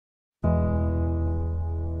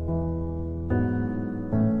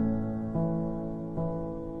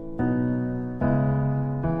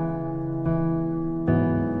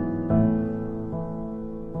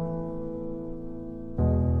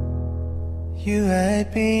You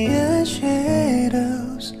hide behind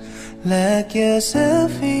shadows, lock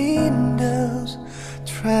yourself indoors,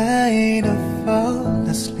 trying to fall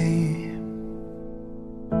asleep.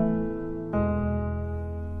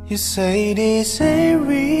 You say this ain't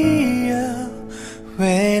real,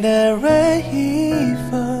 when I'm right here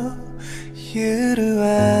for you to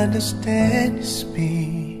understand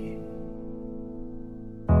me.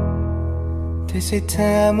 They say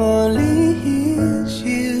time only heals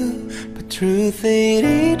you, but truth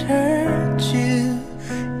it hurts you,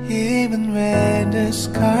 even when the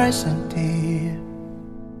scars are deep.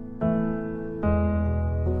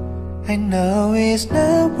 I know it's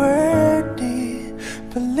not worth it,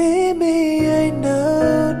 believe me, I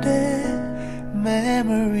know that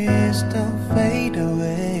memories don't fade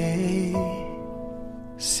away.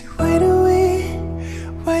 See, why do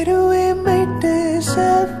we make this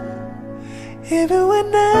up? Even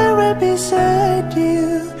when I'm right beside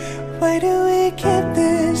you, why do we keep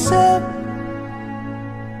this up?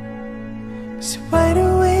 See, why do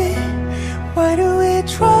we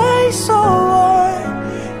try so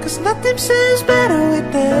hard? Cause nothing seems better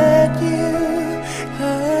without you.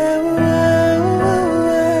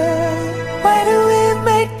 Why do we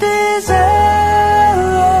make this up?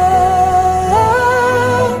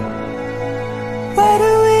 Why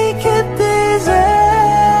do we keep this up?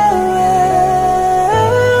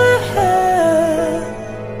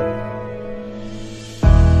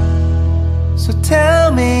 So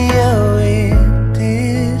tell me you're in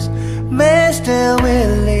this mess that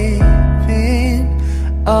we're living,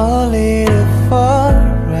 only to fall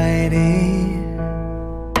right in.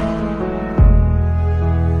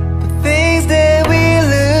 The things that we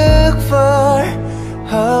look for,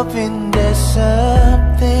 hoping there's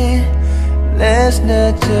something, let's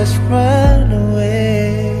not just run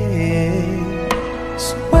away.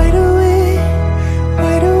 So why do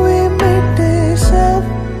we make this up?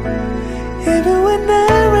 Even when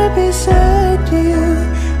I'm right beside you,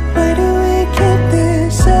 why do we keep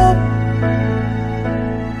this up?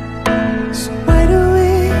 So why do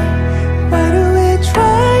we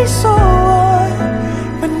try so hard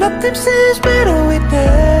when nothing seems better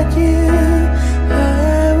without you?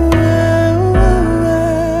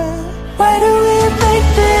 Why do we make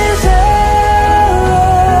this up?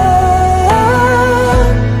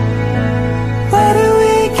 Why do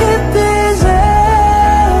we keep this up?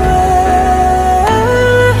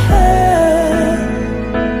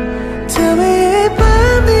 Tell me if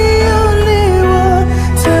I'm the only one,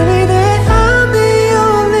 tell me that I'm the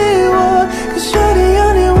only one, cause you're the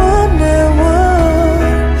only one I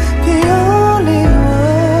want, the only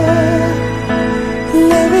one.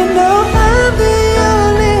 Let me know I'm the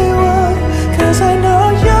only one, cause I know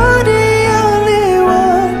you're the only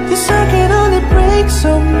one. This I can only break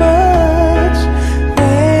so much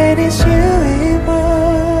when it's you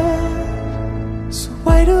involved. So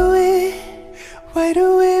why do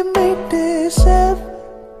we make this up?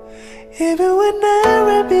 Even when I'm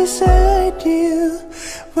right beside you,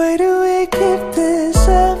 why do we keep this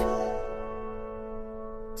up?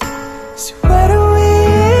 So why do we?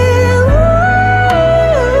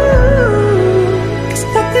 Cause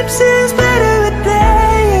nothing seems better